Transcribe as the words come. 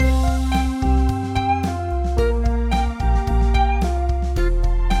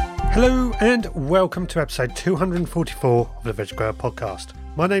Hello and welcome to episode 244 of the Veg Grower Podcast.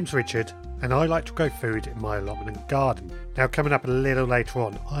 My name's Richard and I like to grow food in my allotment and garden. Now, coming up a little later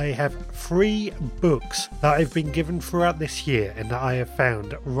on, I have 3 books that I've been given throughout this year and that I have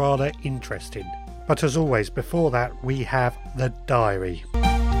found rather interesting. But as always, before that, we have the diary.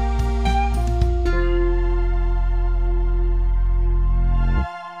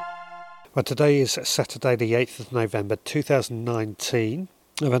 Well, today is Saturday the 8th of November 2019.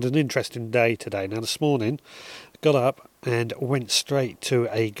 I've had an interesting day today. Now, this morning, I got up and went straight to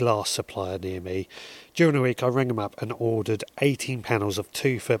a glass supplier near me. During the week, I rang them up and ordered 18 panels of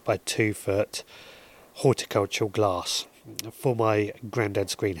 2 foot by 2 foot horticultural glass for my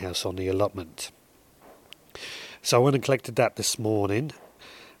granddad's greenhouse on the allotment. So I went and collected that this morning.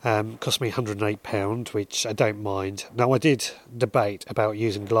 Cost me £108, which I don't mind. Now, I did debate about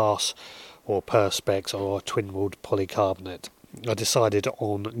using glass or Perspex or twin-walled polycarbonate. I decided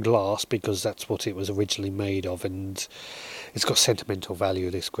on glass because that's what it was originally made of, and it's got sentimental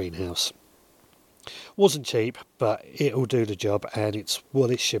value, this greenhouse. Wasn't cheap, but it'll do the job, and it's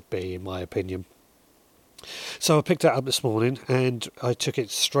what it should be, in my opinion. So I picked it up this morning and I took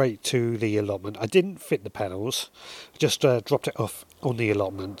it straight to the allotment. I didn't fit the panels, just dropped it off on the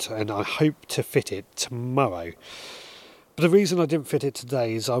allotment, and I hope to fit it tomorrow. But the reason I didn't fit it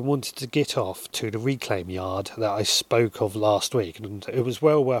today is I wanted to get off to the reclaim yard that I spoke of last week, and it was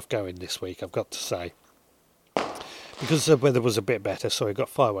well worth going this week, I've got to say. Because the weather was a bit better, sorry, got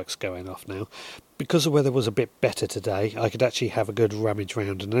fireworks going off now. Because the weather was a bit better today, I could actually have a good rummage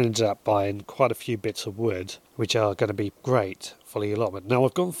round and ended up buying quite a few bits of wood, which are going to be great for the allotment. Now,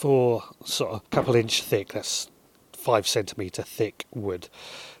 I've gone for sort of a couple inch thick, that's 5 centimetre thick wood,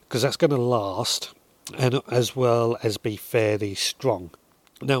 because that's going to last, and as well as be fairly strong.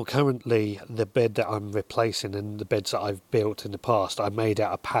 Now, currently, the bed that I'm replacing and the beds that I've built in the past, I made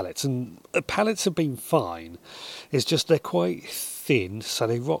out of pallets. And the pallets have been fine. It's just they're quite thin, so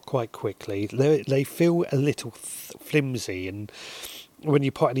they rot quite quickly. They feel a little flimsy, and when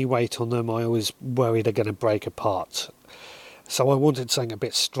you put any weight on them, I always worry they're going to break apart. So I wanted something a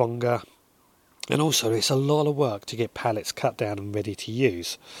bit stronger. And also, it's a lot of work to get pallets cut down and ready to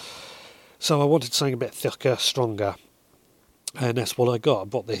use. So I wanted something a bit thicker, stronger. And that's what I got. I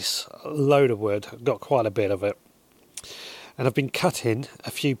bought this load of wood, got quite a bit of it. And I've been cutting a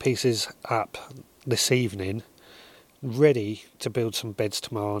few pieces up this evening, ready to build some beds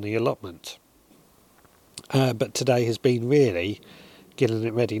tomorrow on the allotment. But today has been really getting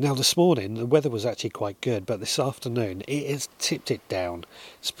it ready. Now, this morning, the weather was actually quite good, but this afternoon, it has tipped it down.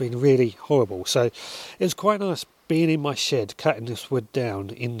 It's been really horrible. So it was quite nice being in my shed, cutting this wood down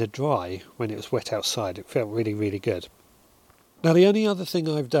in the dry when it was wet outside. It felt really, really good. Now, the only other thing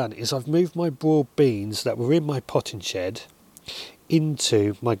I've done is I've moved my broad beans that were in my potting shed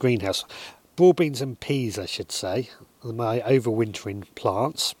into my greenhouse. Broad beans and peas, I should say, my overwintering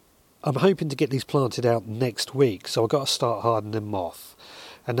plants. I'm hoping to get these planted out next week, so I've got to start hardening them off.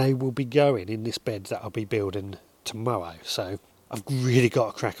 And they will be going in this bed that I'll be building tomorrow. So I've really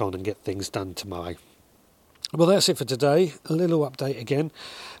got to crack on and get things done tomorrow. Well, that's it for today. A little update again.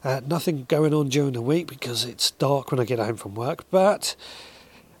 Nothing going on during the week because it's dark when I get home from work, but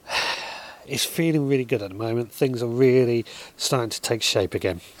it's feeling really good at the moment. Things are really starting to take shape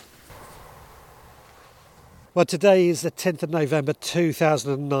again. Well, today is the 10th of November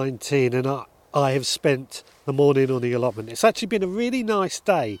 2019, and I have spent the morning on the allotment. It's actually been a really nice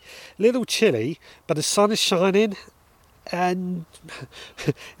day. A little chilly, but the sun is shining. And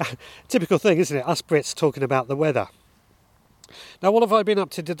typical thing, isn't it? Us Brits talking about the weather. Now, what have I been up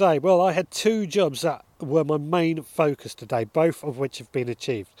to today? Well, I had 2 jobs that were my main focus today, both of which have been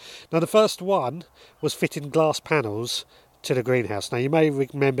achieved. Now, the first one was fitting glass panels to the greenhouse. Now, you may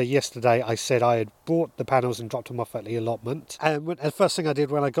remember yesterday I said I had bought the panels and dropped them off at the allotment. And the first thing I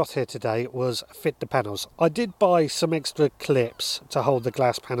did when I got here today was fit the panels. I did buy some extra clips to hold the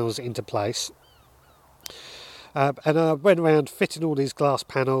glass panels into place. And I went around fitting all these glass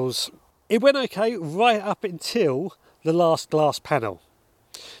panels. It went okay right up until the last glass panel.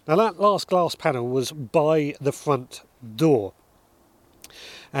 Now, that last glass panel was by the front door.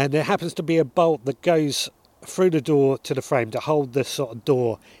 And there happens to be a bolt that goes through the door to the frame to hold the sort of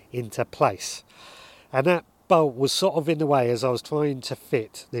door into place. And that bolt was sort of in the way as I was trying to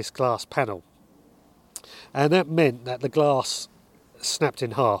fit this glass panel. And that meant that the glass snapped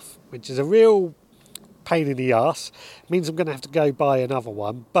in half, which is a real pain in the arse. It means I'm going to have to go buy another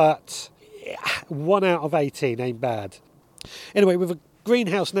one, but 1 out of 18 ain't bad. Anyway, with a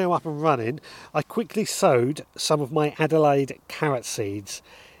greenhouse now up and running, I quickly sowed some of my Adelaide carrot seeds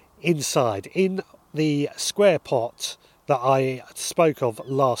inside in the square pot that I spoke of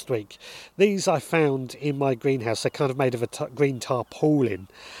last week. These I found in my greenhouse. They're kind of made of a green tarpaulin.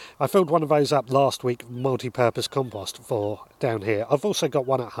 I filled one of those up last week, multi-purpose compost for down here. I've also got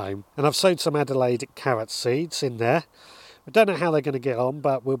one at home, and I've sowed some Adelaide carrot seeds in there. I don't know how they're going to get on,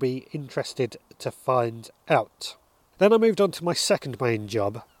 but we'll be interested to find out. Then I moved on to my second main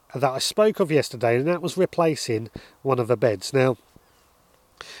job that I spoke of yesterday, and that was replacing one of the beds. Now,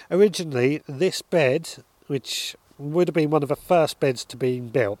 originally this bed, which would have been one of the first beds to be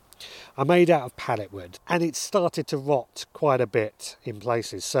built, I made out of pallet wood, and it started to rot quite a bit in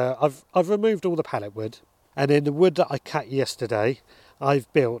places. So I've removed all the pallet wood, and then the wood that I cut yesterday,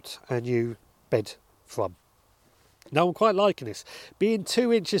 I've built a new bed from. Now I'm quite liking this. Being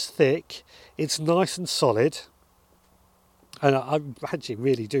 2 inches thick, it's nice and solid. And I actually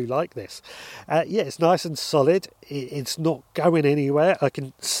really do like this. Yeah, it's nice and solid. It's not going anywhere. I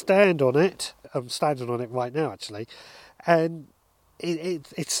can stand on it. I'm standing on it right now, actually. And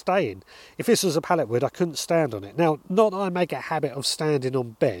it's staying. If this was a pallet wood, I couldn't stand on it. Now, not that I make a habit of standing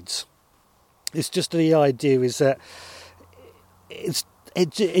on beds. It's just the idea is that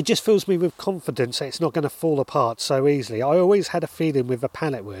it just fills me with confidence that it's not going to fall apart so easily. I always had a feeling with a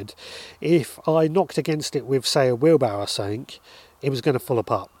pallet wood, if I knocked against it with, say, a wheelbarrow or something, it was going to fall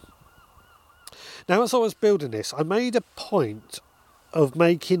apart. Now, as I was building this, I made a point of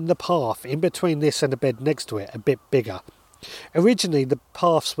making the path in between this and the bed next to it a bit bigger. Originally, the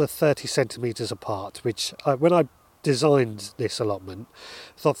paths were 30 centimetres apart, which when I designed this allotment,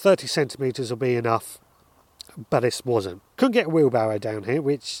 I thought 30 centimetres will be enough. But this wasn't. Couldn't get a wheelbarrow down here,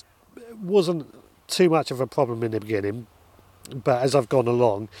 which wasn't too much of a problem in the beginning. But as I've gone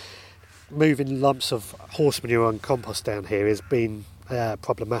along, moving lumps of horse manure and compost down here has been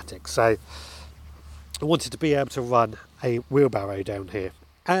problematic. So I wanted to be able to run a wheelbarrow down here.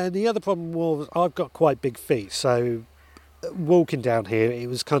 And the other problem was I've got quite big feet, so walking down here, it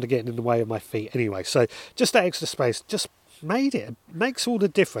was kind of getting in the way of my feet anyway. So just that extra space just makes all the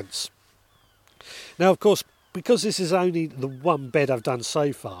difference. Now, of course, because this is only the one bed I've done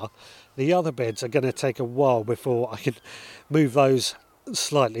so far, the other beds are going to take a while before I can move those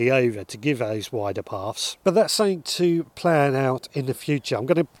slightly over to give those wider paths. But that's something to plan out in the future. I'm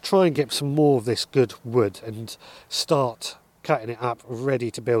going to try and get some more of this good wood and start cutting it up ready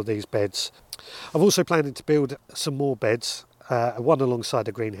to build these beds. I'm also planning to build some more beds, one alongside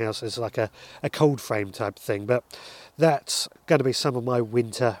the greenhouse as like a cold frame type thing, but that's going to be some of my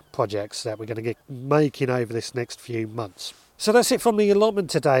winter projects that we're going to get making over this next few months. So that's it from the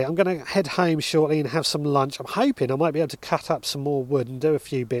allotment today. I'm going to head home shortly and have some lunch. I'm hoping I might be able to cut up some more wood and do a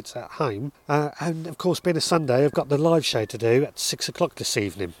few bits at home. And of course, being a Sunday, I've got the live show to do at 6 o'clock this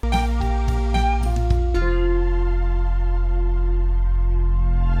evening.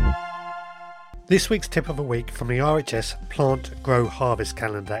 This week's tip of the week from the RHS Plant Grow Harvest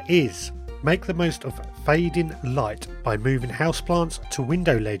Calendar is: make the most of fading light by moving houseplants to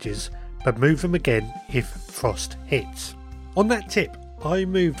window ledges, but move them again if frost hits. On that tip, I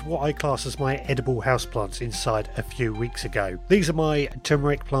moved what I class as my edible houseplants inside a few weeks ago. These are my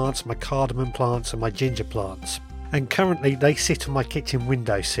turmeric plants, my cardamom plants and my ginger plants. And currently they sit on my kitchen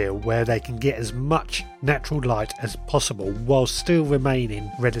windowsill where they can get as much natural light as possible while still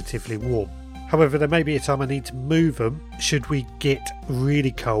remaining relatively warm. However, there may be a time I need to move them should we get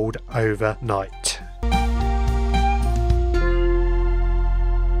really cold overnight.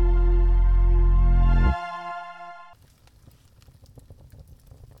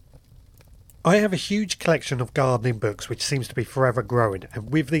 I have a huge collection of gardening books which seems to be forever growing, and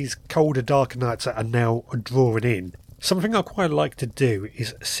with these colder, darker nights that are now drawing in, something I quite like to do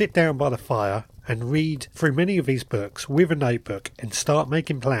is sit down by the fire and read through many of these books with a notebook and start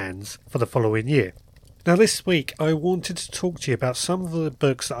making plans for the following year. Now this week I wanted to talk to you about some of the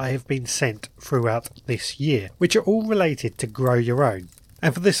books that I have been sent throughout this year, which are all related to Grow Your Own.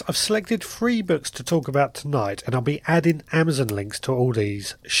 And for this I've selected 3 books to talk about tonight, and I'll be adding Amazon links to all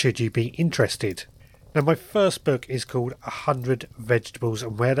these should you be interested. Now my first book is called 100 Vegetables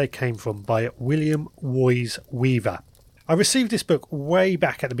and Where They Came From by William Woys Weaver. I received this book way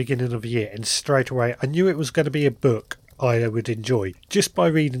back at the beginning of the year, and straight away I knew it was going to be a book I would enjoy just by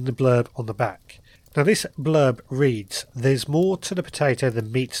reading the blurb on the back. Now this blurb reads: "There's more to the potato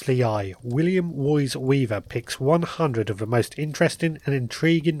than meets the eye. William Woys Weaver picks 100 of the most interesting and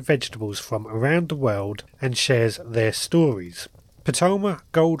intriguing vegetables from around the world and shares their stories." Paloma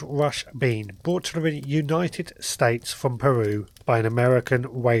Gold Rush bean, brought to the United States from Peru by an American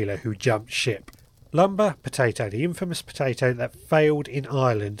whaler who jumped ship. Lumber potato, the infamous potato that failed in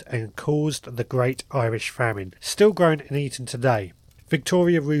Ireland and caused the Great Irish Famine, still grown and eaten today.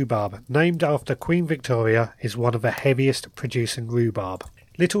 Victoria rhubarb, named after Queen Victoria, is one of the heaviest producing rhubarb.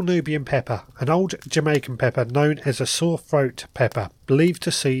 Little Nubian pepper, an old Jamaican pepper known as a sore throat pepper, believed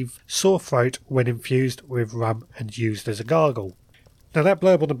to soothe sore throat when infused with rum and used as a gargle. Now that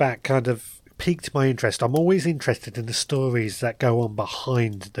blurb on the back kind of piqued my interest. I'm always interested in the stories that go on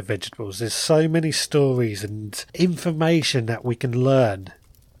behind the vegetables. There's so many stories and information that we can learn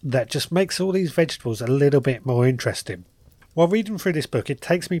that just makes all these vegetables a little bit more interesting. While reading through this book, it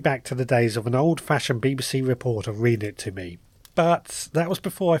takes me back to the days of an old-fashioned BBC reporter reading it to me. But that was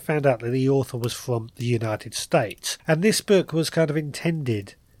before I found out that the author was from the United States, and this book was kind of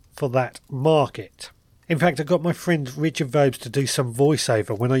intended for that market. In fact, I got my friend Richard Vobes to do some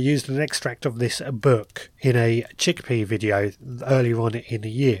voiceover when I used an extract of this book in a chickpea video earlier on in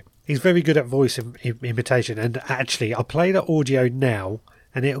the year. He's very good at voice imitation, and actually I'll play the audio now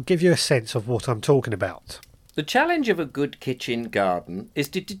and it'll give you a sense of what I'm talking about. The challenge of a good kitchen garden is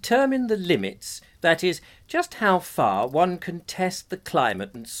to determine the limits, that is, just how far one can test the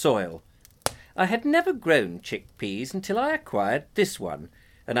climate and soil. I had never grown chickpeas until I acquired this one,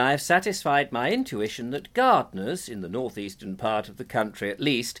 and I have satisfied my intuition that gardeners, in the northeastern part of the country at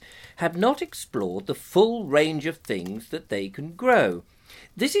least, have not explored the full range of things that they can grow.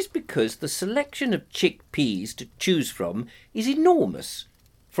 This is because the selection of chickpeas to choose from is enormous.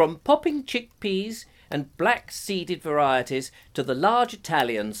 From popping chickpeas and black-seeded varieties to the large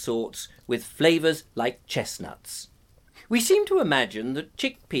Italian sorts with flavours like chestnuts. We seem to imagine that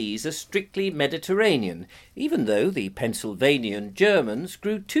chickpeas are strictly Mediterranean, even though the Pennsylvanian Germans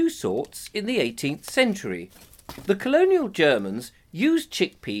grew two sorts in the 18th century. The colonial Germans used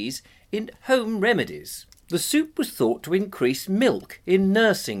chickpeas in home remedies. The soup was thought to increase milk in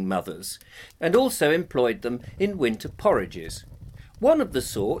nursing mothers, and also employed them in winter porridges. One of the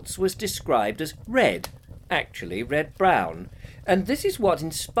sorts was described as red, actually red-brown, and this is what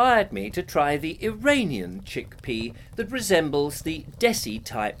inspired me to try the Iranian chickpea that resembles the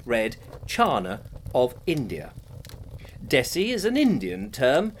desi-type red chana of India. Desi is an Indian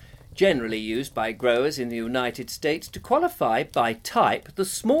term, generally used by growers in the United States to qualify by type the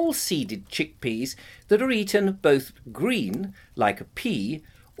small-seeded chickpeas that are eaten both green, like a pea,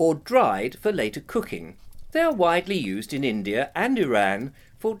 or dried for later cooking. They are widely used in India and Iran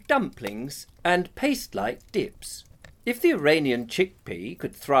for dumplings and paste-like dips. If the Iranian chickpea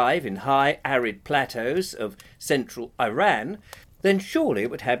could thrive in high arid plateaus of central Iran, then surely it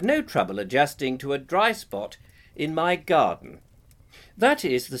would have no trouble adjusting to a dry spot in my garden. That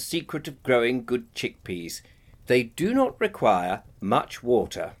is the secret of growing good chickpeas. They do not require much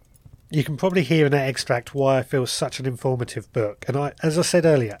water. You can probably hear in that extract why I feel such an informative book. And as I said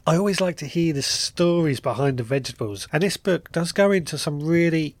earlier, I always like to hear the stories behind the vegetables. And this book does go into some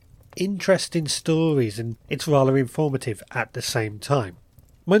really interesting stories, and it's rather informative at the same time.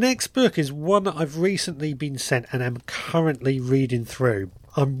 My next book is one that I've recently been sent and am currently reading through.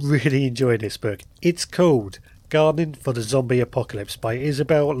 I'm really enjoying this book. It's called Gardening for the Zombie Apocalypse by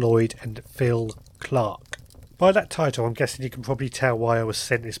Isabel Lloyd and Phil Clark. By that title, I'm guessing you can probably tell why I was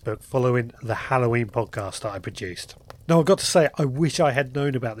sent this book following the Halloween podcast that I produced. Now, I've got to say, I wish I had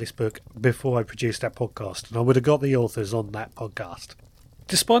known about this book before I produced that podcast, and I would have got the authors on that podcast.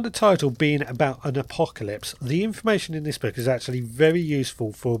 Despite the title being about an apocalypse, the information in this book is actually very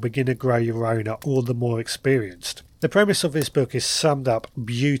useful for a beginner grower owner or the more experienced. The premise of this book is summed up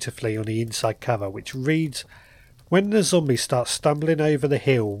beautifully on the inside cover, which reads, "When the zombies start stumbling over the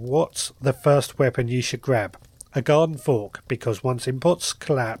hill, what's the first weapon you should grab? A garden fork, because once imports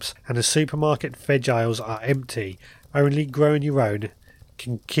collapse and the supermarket veg aisles are empty, only growing your own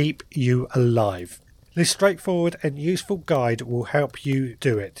can keep you alive." This straightforward and useful guide will help you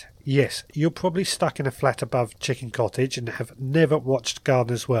do it. Yes, you're probably stuck in a flat above chicken cottage and have never watched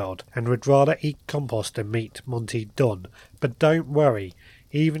Gardener's World and would rather eat compost than meet Monty Don. But don't worry.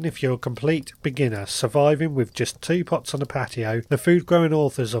 Even if you're a complete beginner surviving with just 2 pots on a patio, the food-growing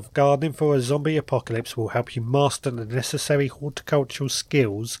authors of Gardening for a Zombie Apocalypse will help you master the necessary horticultural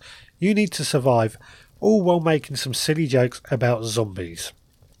skills you need to survive, all while making some silly jokes about zombies.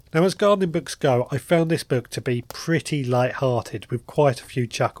 Now, as gardening books go, I found this book to be pretty light-hearted with quite a few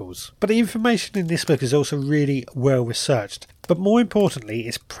chuckles. But the information in this book is also really well researched. But more importantly,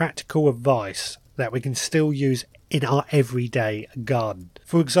 it's practical advice that we can still use in our everyday garden.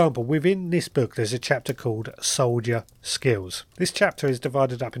 For example, within this book there's a chapter called Soldier Skills. This chapter is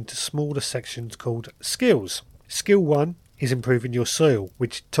divided up into smaller sections called Skills. Skill 1 is improving your soil,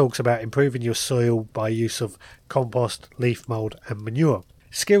 which talks about improving your soil by use of compost, leaf mould and manure.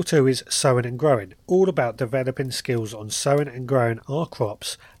 Skill 2 is sowing and growing, all about developing skills on sowing and growing our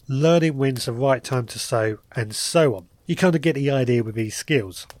crops, learning when's the right time to sow and so on. You kind of get the idea with these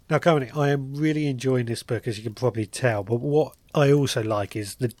skills. Now currently I am really enjoying this book, as you can probably tell, but what I also like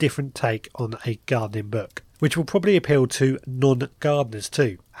is the different take on a gardening book, which will probably appeal to non-gardeners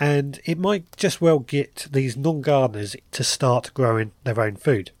too. And it might just well get these non-gardeners to start growing their own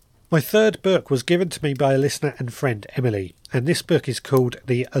food. My third book was given to me by a listener and friend, Emily, and this book is called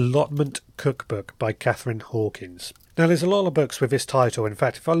The Allotment Cookbook by Catherine Hawkins. Now there's a lot of books with this title. In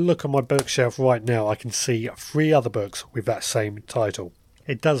fact, if I look on my bookshelf right now, I can see 3 other books with that same title.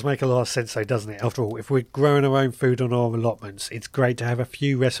 It does make a lot of sense though, doesn't it? After all, if we're growing our own food on our allotments, it's great to have a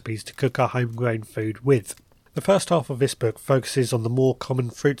few recipes to cook our homegrown food with. The first half of this book focuses on the more common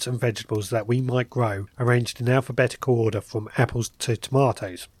fruits and vegetables that we might grow, arranged in alphabetical order from apples to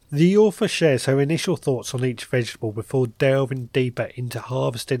tomatoes. The author shares her initial thoughts on each vegetable before delving deeper into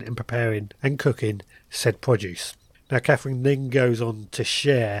harvesting and preparing and cooking said produce. Now Catherine then goes on to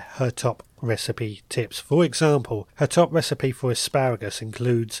share her top recipe tips. For example, her top recipe for asparagus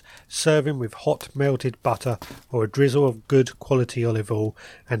includes serving with hot melted butter or a drizzle of good quality olive oil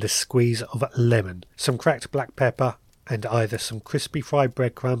and a squeeze of lemon, some cracked black pepper and either some crispy fried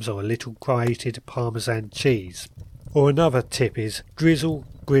breadcrumbs or a little grated Parmesan cheese. Or another tip is drizzle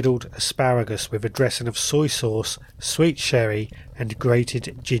griddled asparagus with a dressing of soy sauce, sweet sherry and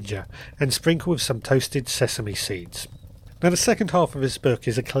grated ginger, and sprinkle with some toasted sesame seeds. Now the second half of this book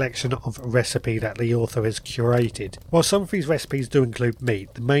is a collection of recipe that the author has curated. While some of these recipes do include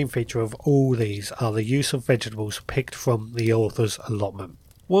meat, the main feature of all these are the use of vegetables picked from the author's allotment.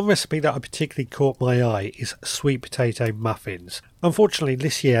 One recipe that I particularly caught my eye is sweet potato muffins. Unfortunately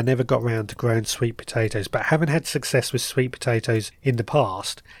this year I never got round to growing sweet potatoes, but having had success with sweet potatoes in the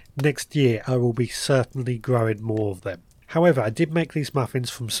past, next year I will be certainly growing more of them. However, I did make these muffins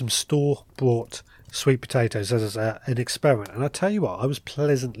from some store-bought sweet potatoes as an experiment, and I tell you what, I was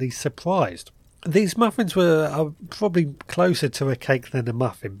pleasantly surprised. These muffins were probably closer to a cake than a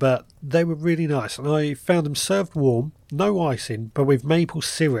muffin, but they were really nice, and I found them served warm, no icing, but with maple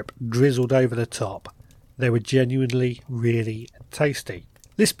syrup drizzled over the top. They were genuinely really tasty.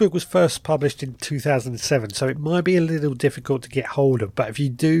 This book was first published in 2007, so it might be a little difficult to get hold of, but if you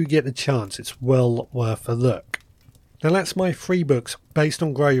do get the chance, it's well worth a look. Now that's my 3 books based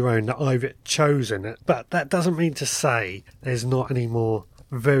on Grow Your Own that I've chosen, but that doesn't mean to say there's not any more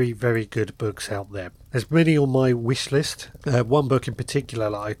very, very good books out there. There's many on my wish list. One book in particular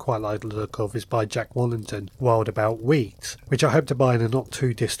that I quite like the look of is by Jack Wallington, Wild About Weeds, which I hope to buy in a not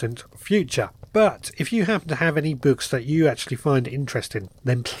too distant future. But if you happen to have any books that you actually find interesting,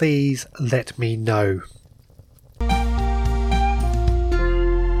 then please let me know.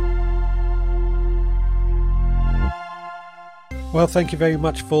 Well, thank you very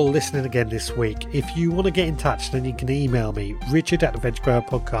much for listening again this week. If you want to get in touch, then you can email me,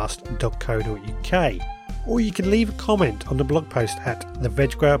 richard@theveggrowerpodcast.co.uk, or you can leave a comment on the blog post at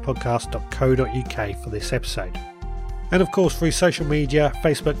theveggrowerpodcast.co.uk for this episode. And of course, through social media,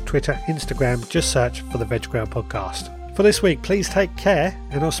 Facebook, Twitter, Instagram, just search for The Veg Grower Podcast. For this week, please take care,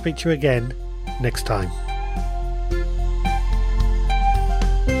 and I'll speak to you again next time.